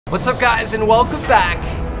What's up, guys, and welcome back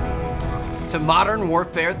to Modern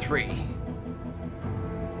Warfare 3.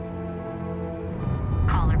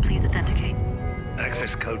 Caller, please authenticate.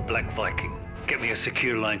 Access code Black Viking. Get me a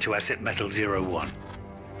secure line to Asset Metal 01.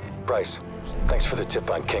 Bryce, thanks for the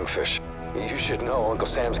tip on Kingfish. You should know Uncle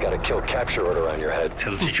Sam's got a kill capture order on your head.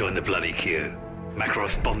 Tell him to join the bloody queue.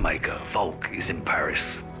 Makarov's bomb maker, Volk, is in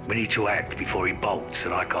Paris. We need to act before he bolts,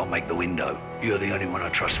 and I can't make the window. You're the only one I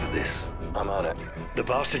trust with this. I'm on it. The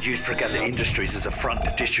bastard used Fregatta Industries as a front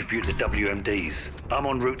to distribute the WMDs. I'm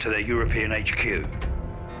en route to their European HQ.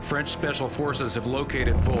 French Special Forces have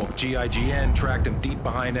located Volk. GIGN tracked him deep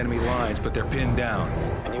behind enemy lines, but they're pinned down.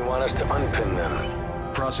 And you want us to unpin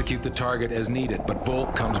them? Prosecute the target as needed, but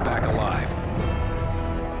Volk comes back alive.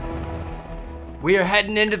 We are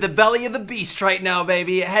heading into the belly of the beast right now,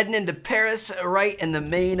 baby. Heading into Paris, right in the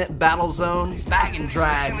main battle zone. Bag and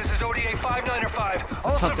drag. This is ODA 595. All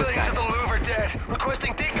Let's hunt this civilians guy. at the Louvre are dead.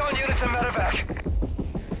 Requesting decon units and medevac.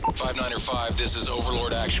 595, this is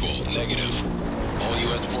Overlord Actual. Negative. All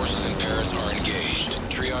U.S. forces in Paris are engaged.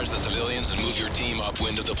 Triage the civilians and move your team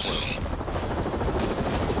upwind of the plume.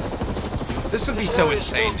 This would be so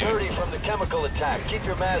insane, dude. Dirty from the chemical attack. Keep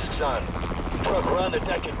your masks on. Truck around the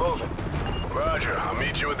deck and moving. Roger. I'll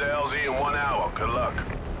meet you at the LZ in 1 hour. Good luck.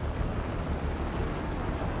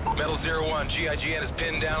 Metal 01, GIGN is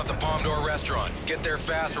pinned down at the Palm d'Or restaurant. Get there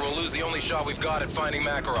fast or we'll lose the only shot we've got at finding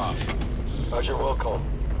Makarov. Roger, welcome.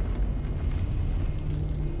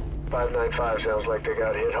 595 sounds like they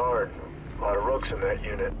got hit hard. A lot of rooks in that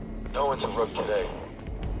unit. No one's a rook today.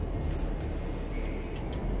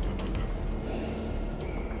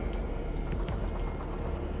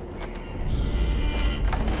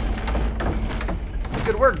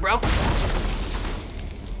 Good work, bro.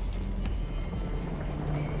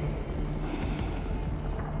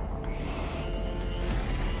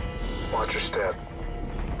 Watch your step.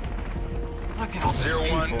 Look at all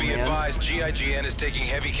these 01, people, be man. advised, GIGN is taking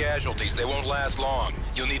heavy casualties. They won't last long.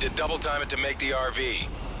 You'll need to double time it to make the RV.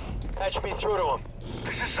 Patch me through to him.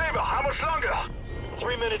 This is Saber. How much longer?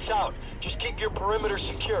 3 minutes out. Just keep your perimeter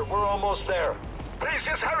secure. We're almost there. Please,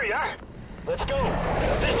 just hurry, huh? Let's go.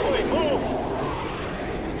 This way, move!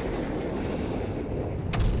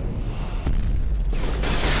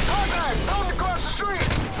 Contact! Coming across the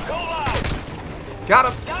street! Go loud!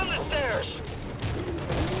 Got him. Down the stairs!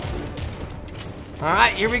 All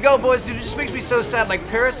right, here we go, boys. Dude, it just makes me so sad. Like,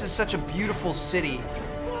 Paris is such a beautiful city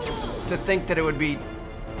to think that it would be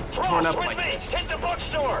torn up with like me. this. Hit the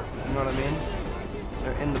bookstore! You know what I mean?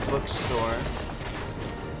 They're in the bookstore.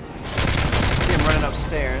 See him running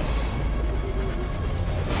upstairs.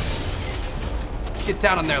 Let's get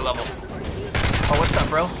down on their level. Oh, what's up,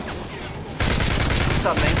 bro? What's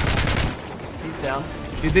up, man? He's down.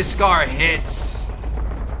 Dude, this scar hits.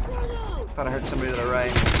 Thought I heard somebody to the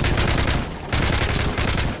right.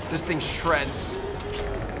 This thing shreds.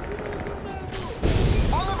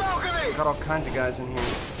 On the balcony! Got all kinds of guys in here.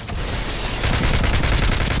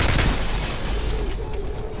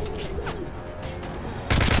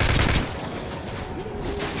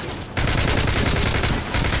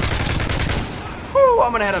 Woo,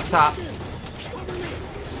 I'm gonna head up top. See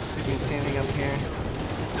if we can see anything up here.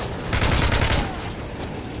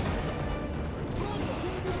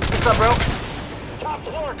 What's up, bro? Top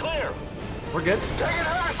floor clear! We're good. Taking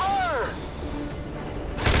heavy fire!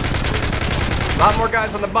 A lot more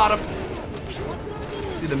guys on the bottom.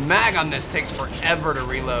 Dude, the mag on this takes forever to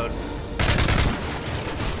reload.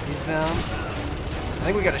 He's down. I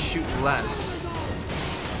think we gotta shoot less.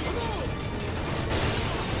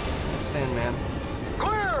 That's Sandman.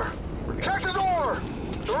 Clear! We're good. Check the door!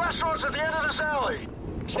 The restaurant's at the end of this alley.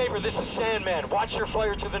 Saber, this is Sandman. Watch your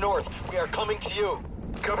fire to the north. We are coming to you.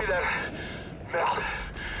 Copy that. Mel,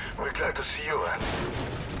 we're glad to see you, man.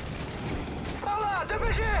 Hola,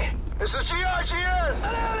 dépêchez! It's the GIGN!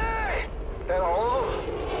 Allez, allez! Hello?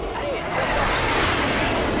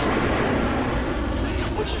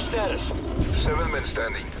 What's your status? 7 men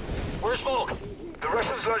standing. Where's Volk? The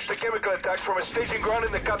Russians launched a chemical attack from a staging ground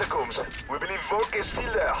in the catacombs. We believe Volk is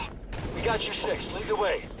still there. We got you 6. Lead the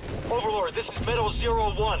way. Overlord, this is Metal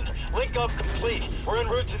 01. Link up complete. We're en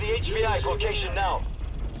route to the HVI's location now.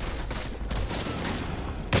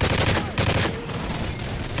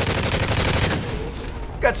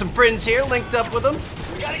 Got some friends here linked up with them.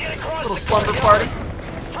 We gotta get across Little the slumber courtyard. party.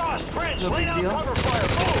 Frost, Bridge, No lay big down deal. cover fire.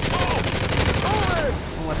 Move, move!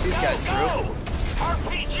 Don't let these guys Go, through. go!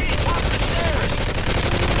 RPG, top of the stairs!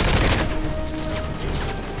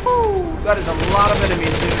 Woo, that is a lot of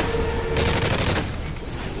enemies, dude.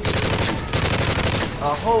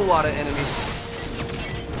 A whole lot of enemies.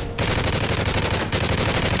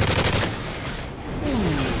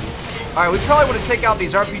 Ooh. Alright, we probably want to take out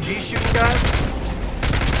these RPG shooting guys.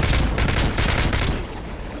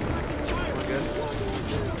 We're good.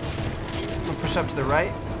 I'm gonna push up to the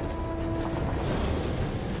right.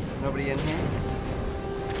 Nobody in here.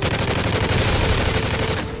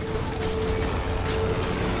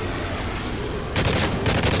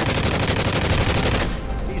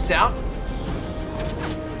 He's down.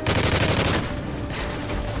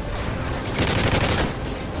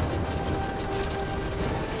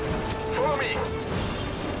 Follow me.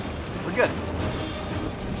 We're good.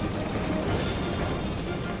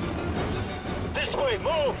 This way,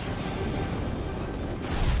 move!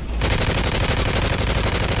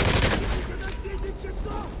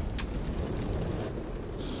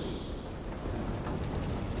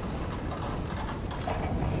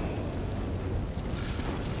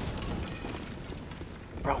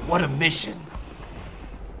 Bro, what a mission.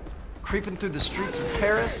 Creeping through the streets of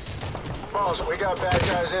Paris. Boss, we got bad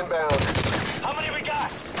guys inbound. How many we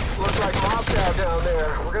got? Looks like Moscow down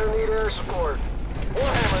there. We're gonna need air support.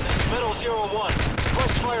 Warhammer, this is Metal 01.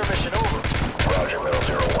 Request fire mission, over. Roger, Metal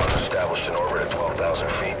 01. Established in orbit at 12,000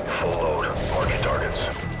 feet. Full load. Mark your targets.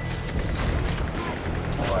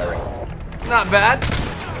 Firing. Not bad.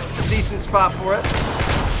 It's a decent spot for it.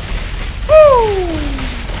 Woo!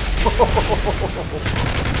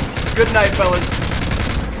 Good night, fellas.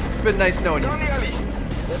 It's been nice knowing you.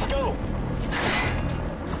 Let's go.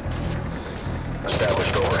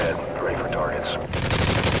 Established overhead. Ready for targets.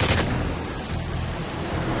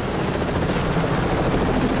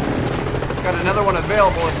 Got another one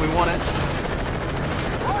available if we want it.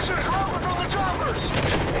 Russians rolling from the choppers!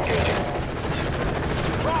 Engaging.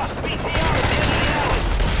 Frost, BTR at the end of the alley.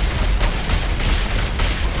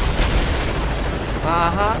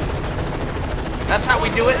 Uh-huh. That's how we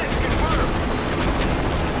do it.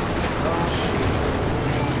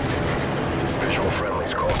 Visual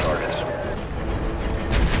friendlies, call targets.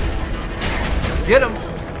 Get him.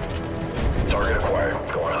 Target acquired.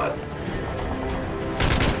 Going hot.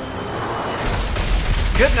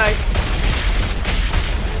 Good night.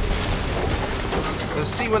 Those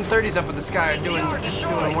C-130s up in the sky are doing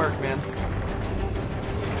work, man.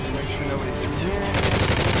 Make sure nobody's in here.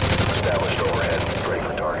 Established overhead. Ready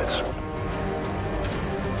for targets.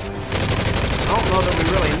 I don't know that we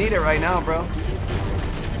really need it right now, bro.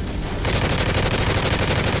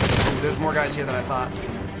 Ooh, there's more guys here than I thought.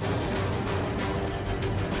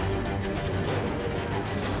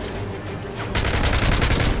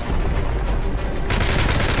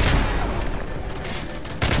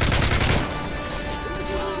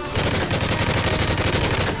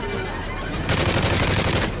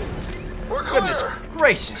 We're clear. Goodness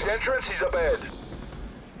gracious. The entrance is up ahead.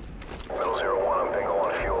 Metal 01, I'm bingo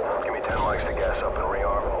on fuel. Give me 10 mics to gas up and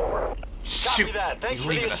rearm. Over. Shoot. Copy that. Thanks He's for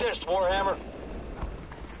the leaving us. assist, Warhammer.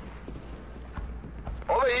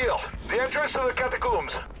 Over heel. The entrance to the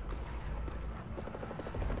catacombs.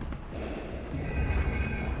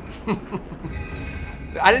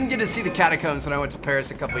 I didn't get to see the catacombs when I went to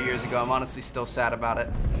Paris a couple of years ago. I'm honestly still sad about it.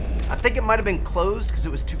 I think it might have been closed because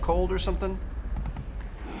it was too cold or something.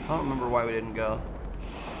 I don't remember why we didn't go.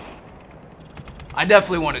 I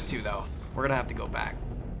definitely wanted to, though. We're gonna have to go back.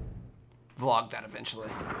 Vlog that eventually.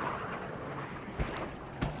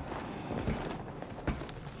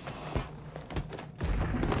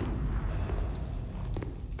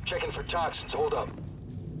 Checking for toxins. Hold up.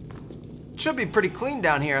 Should be pretty clean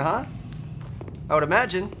down here, huh? I would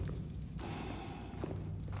imagine.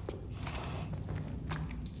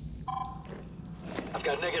 I've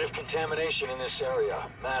got negative contamination in this area.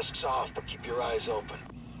 Masks off, but keep your eyes open.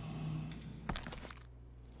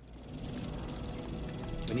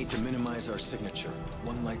 We need to minimize our signature.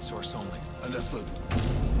 One light source only. Understood.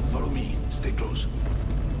 Follow me. Stay close.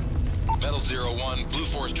 Metal 01, Blue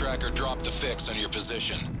Force tracker dropped the fix on your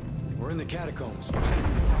position. We're in the catacombs. We're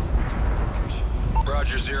sending a positive target location.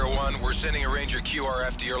 Roger 01, we're sending a Ranger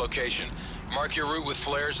QRF to your location. Mark your route with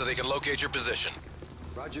flares so they can locate your position.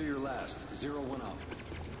 Roger your last. 01 out.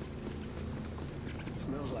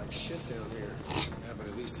 Smells like shit down here. Yeah, but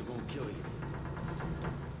at least it won't kill you.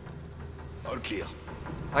 All clear.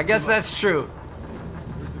 I guess that's true.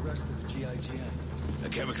 Where's the rest of the GIGN? A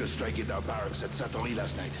chemical strike at our barracks at Satori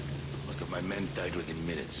last night. Most of my men died within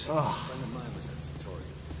minutes. A friend of mine was at Satori.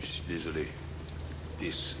 Désolé.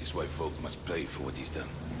 This is why Volk must pay for what he's done.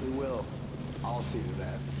 We will. I'll see to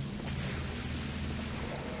that.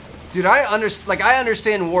 Dude, I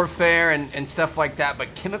understand warfare and stuff like that,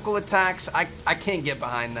 but chemical attacks, I can't get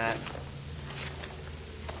behind that.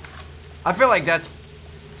 I feel like that's...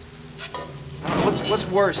 What's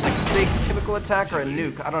worse, like a big chemical attack or a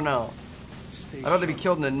nuke? I don't know. I'd rather be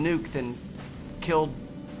killed in a nuke than killed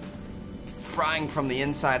frying from the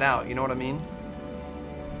inside out, you know what I mean?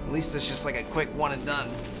 At least it's just like a quick one and done.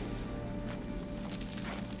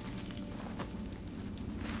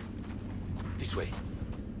 This way.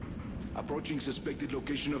 Approaching suspected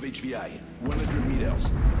location of HVI. 100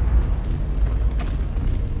 meters.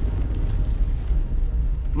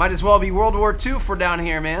 Might as well be World War II if we're down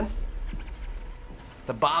here, man.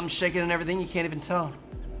 The bomb's shaking and everything, you can't even tell.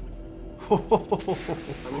 How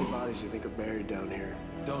many bodies do you think are buried down here?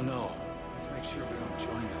 Don't know. Let's make sure we don't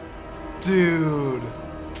join them. Dude.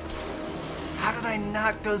 How did I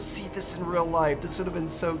not go see this in real life? This would have been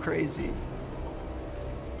so crazy.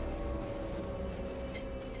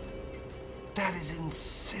 That is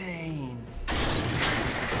insane.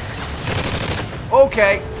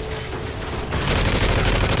 Okay.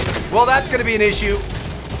 Well, that's gonna be an issue.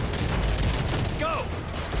 Let's go.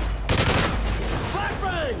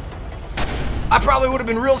 Flashbang! I probably would have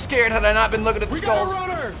been real scared had I not been looking at the skulls. We got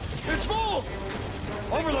a runner! It's full!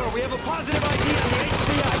 Overlord, we have a positive ID on the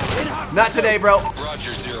HVI. In hot Not today, bro.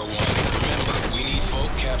 Roger, 01. Remember, we need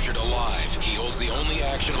Folk captured alive. He holds the only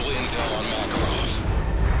actionable intel on Makarov.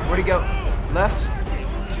 Where'd he go? Left?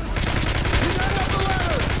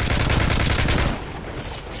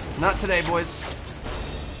 Not today, boys.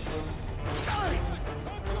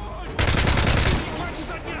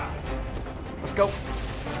 Let's go.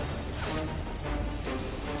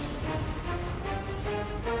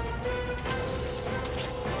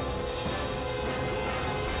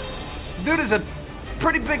 Dude is a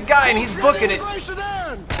pretty big guy and he's booking it.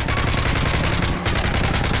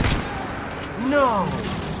 No.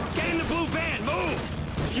 Get in the blue van, move!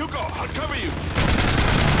 You go, I'll cover you.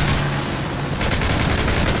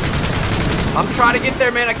 I'm trying to get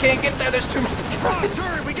there, man. I can't get there. There's too many guys.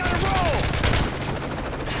 Hurry, we gotta roll!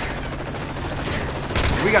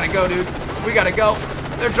 We gotta go, dude. We gotta go.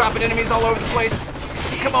 They're dropping enemies all over the place.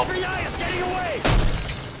 Come on. HVI is getting away!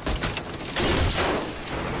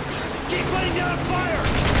 Keep laying down fire!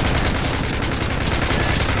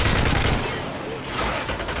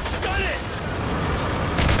 Got it!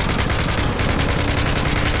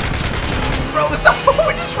 Bro,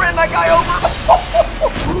 we just ran that guy over.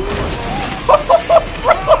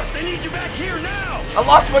 Bro. They need you back here now! I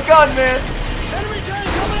lost my gun, man. Enemy tank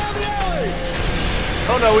coming out of the alley!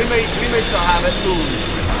 Oh no, we may still have it. Ooh.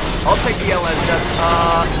 I'll take the LS.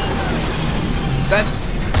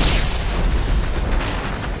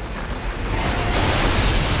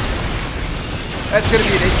 That's gonna be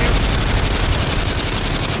an issue.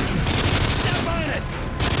 Step on it!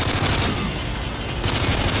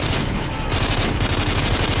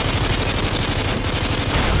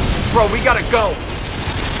 Bro, we gotta go.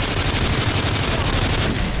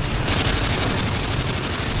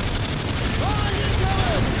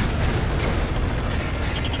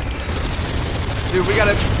 Dude, we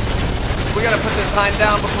gotta put this Hind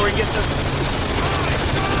down before he gets us.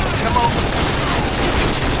 Come on.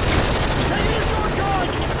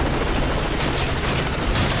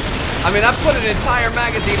 I mean, I've put an entire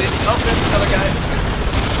magazine in. Oh, there's another guy.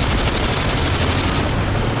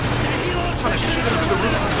 Trying to shoot him through the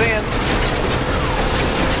roof of the van.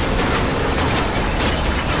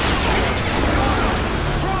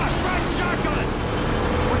 Frost, right shotgun!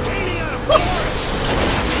 We're gaining on him!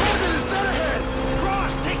 Target is dead ahead!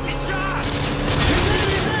 Frost, take the shot!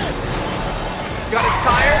 He's in! Got his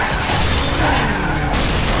tire.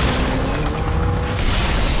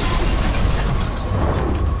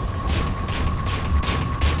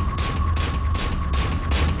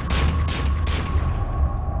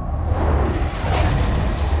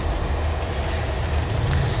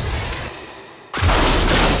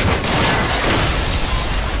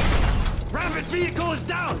 Vehicle is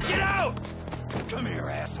down! Get out! Come here,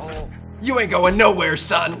 asshole. You ain't going nowhere,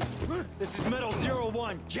 son. This is Metal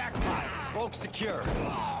 01, jackpot. Volk secure.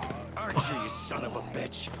 Archer, you son of a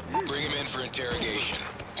bitch. Bring him in for interrogation.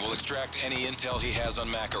 We'll extract any intel he has on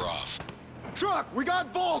Makarov. Truck, we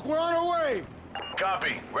got Volk. We're on our way.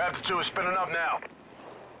 Copy. Raptor 2 is spinning up now.